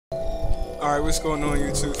Alright, what's going on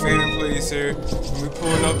YouTube? Phantom Plays here. We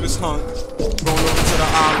pulling up this Hunk. Going over to the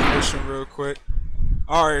island mission real quick.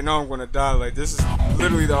 Alright, now I'm gonna die. Like, this is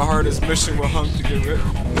literally the hardest mission with Hunk to get rid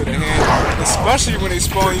of a hand. Especially when they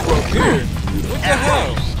spawn you up here. What the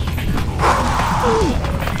hell?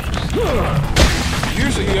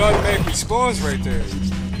 Usually he automatically spawns right there.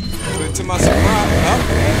 But to my surprise,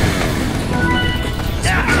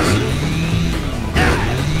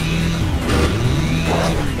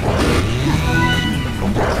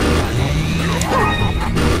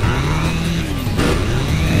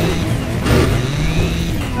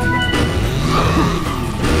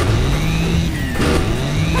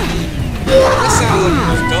 that sounds like the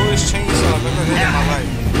most dullest chainsaw I've ever heard in my life.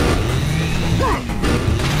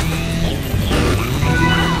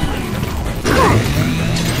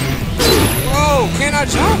 Whoa, can't I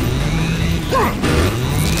jump?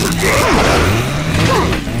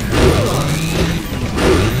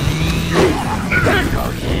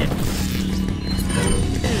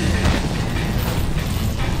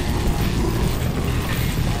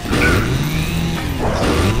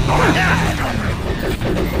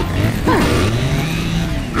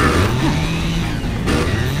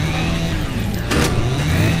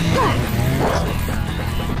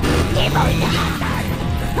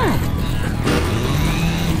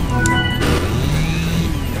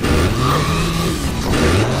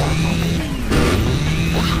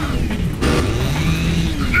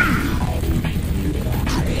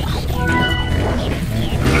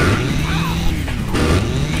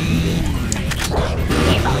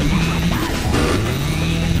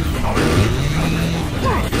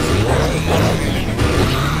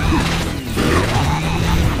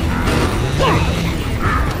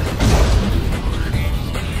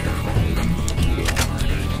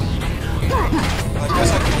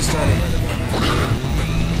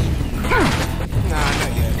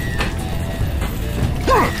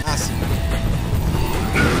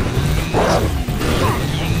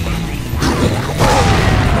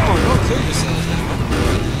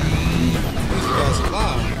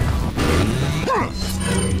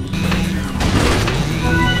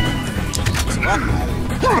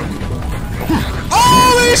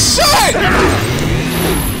 Holy shit!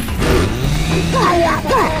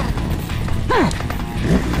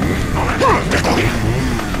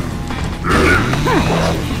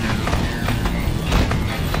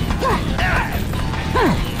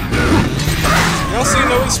 Y'all see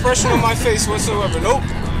no expression on my face whatsoever. Nope.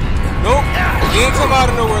 Nope. He ain't come out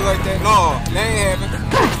of nowhere like that. No, that ain't happening.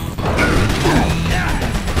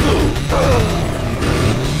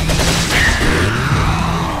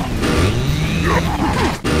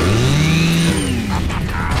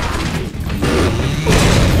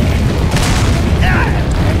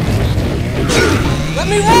 Let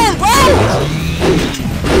me run, bro!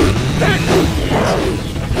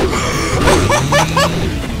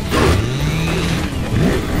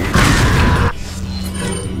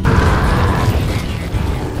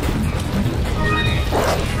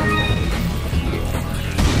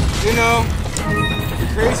 You know, the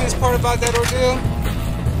craziest part about that ordeal?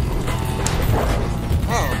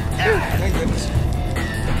 Oh, thank goodness.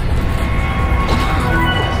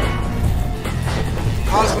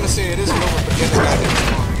 I was gonna say it isn't over, but get the goddamn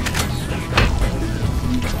spawn.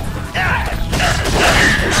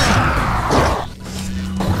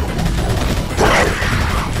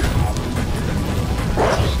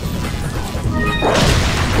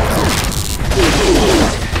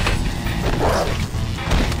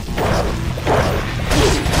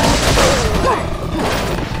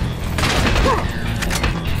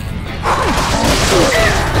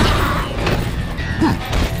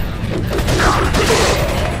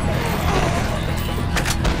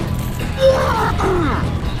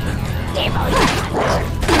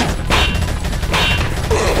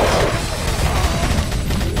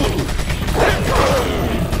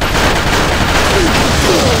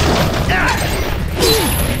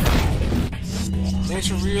 Ain't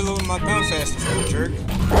you reloading my gun fast enough, you jerk? I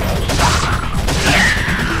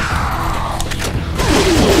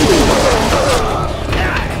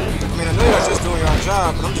mean, I know y'all just doing your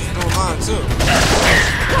job, but I'm just doing mine too.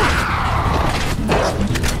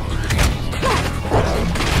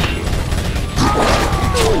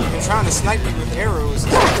 You're trying to snipe me with arrows.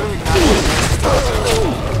 It's really not good.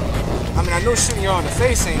 I mean, I know shooting y'all in the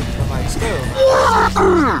face ain't, but like, still.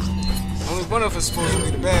 Only one of us is supposed to be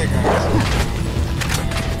the bad guy.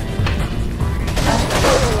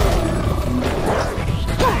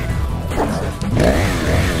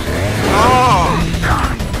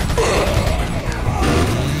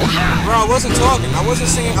 Bro, I wasn't talking. I wasn't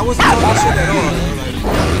talking shit at all. Like,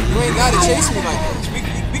 you ain't gotta chase me like this.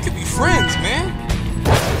 We could be friends. friends, man.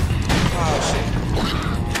 Oh shit.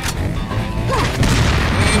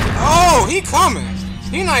 And, oh, he coming.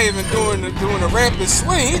 He not even doing a rapid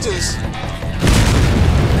swing. He just.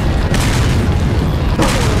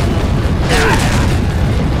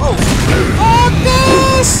 Oh, fuck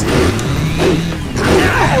this!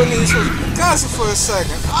 I wasn't even supposed to be cussing for a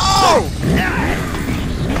second. Oh!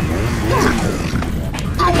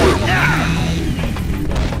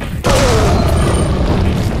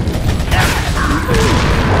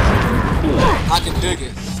 I can dig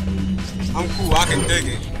it. I'm cool, I can dig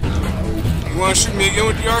it. You wanna shoot me again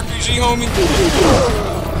with the RPG, homie?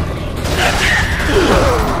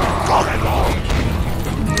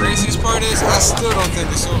 Craziest part is, I still don't think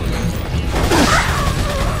it's over yet.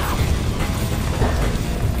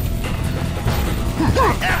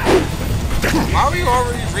 Why are you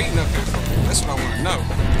already reading up here for me? That's what I want to know.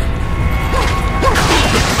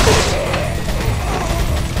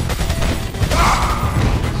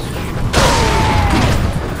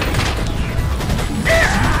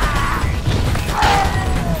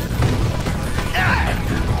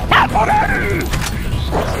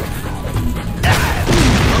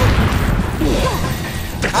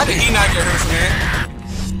 How did he not get hurt from that?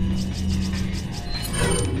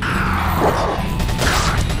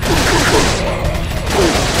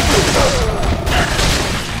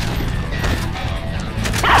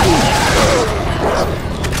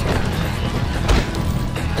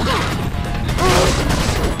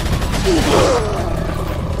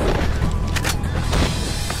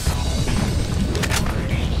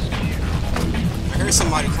 I heard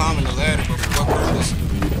somebody climbing the ladder, but for what purpose?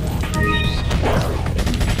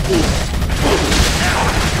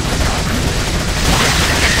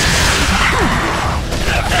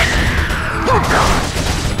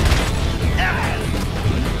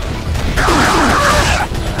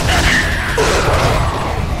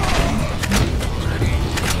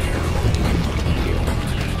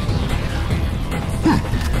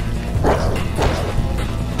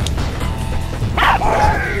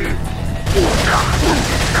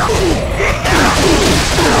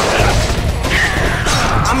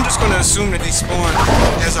 I'm just gonna assume that they spawn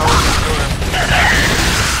as I open the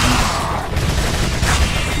door.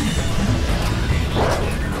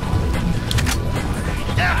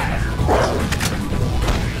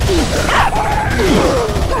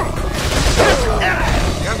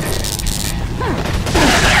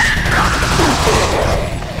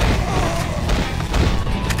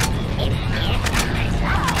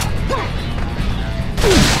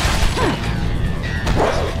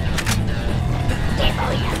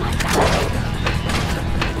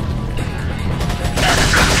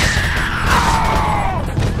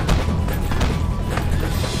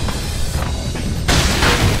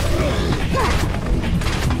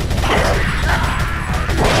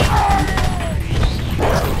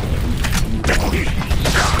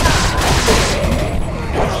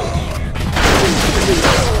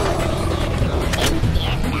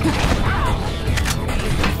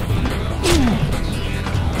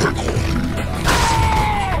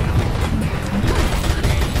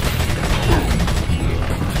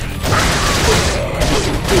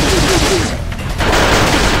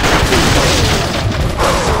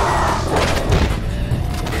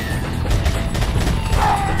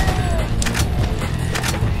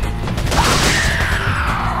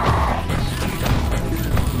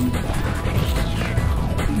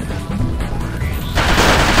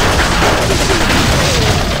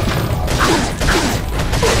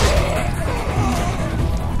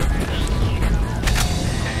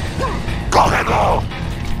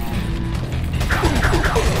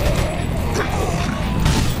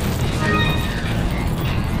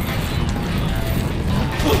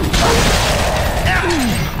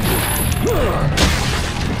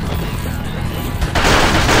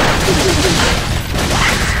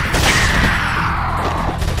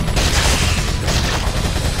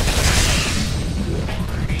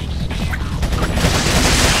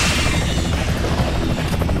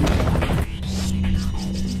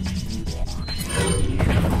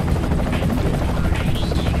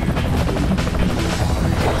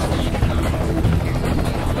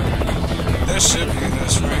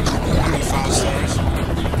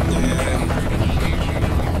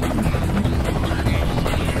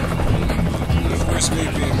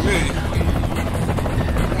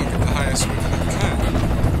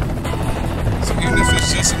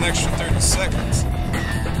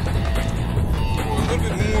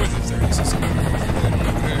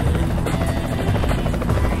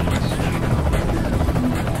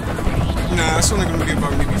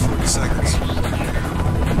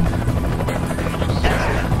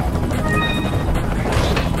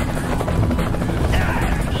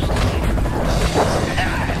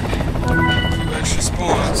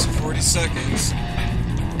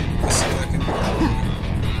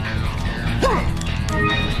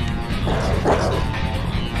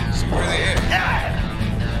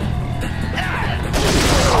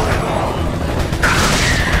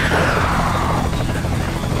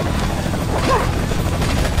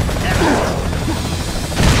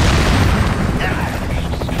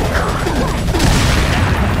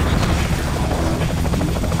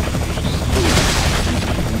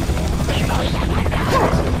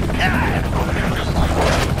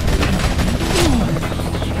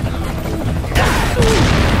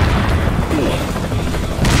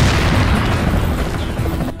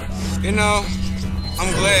 You know,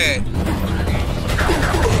 I'm glad.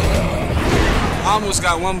 I almost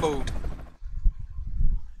got one boat.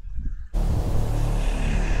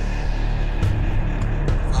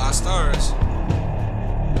 5 stars.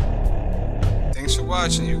 Thanks for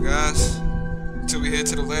watching, you guys. Until we head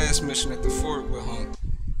to the last mission at the fort with Hunk.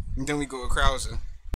 And then we go with Krauser.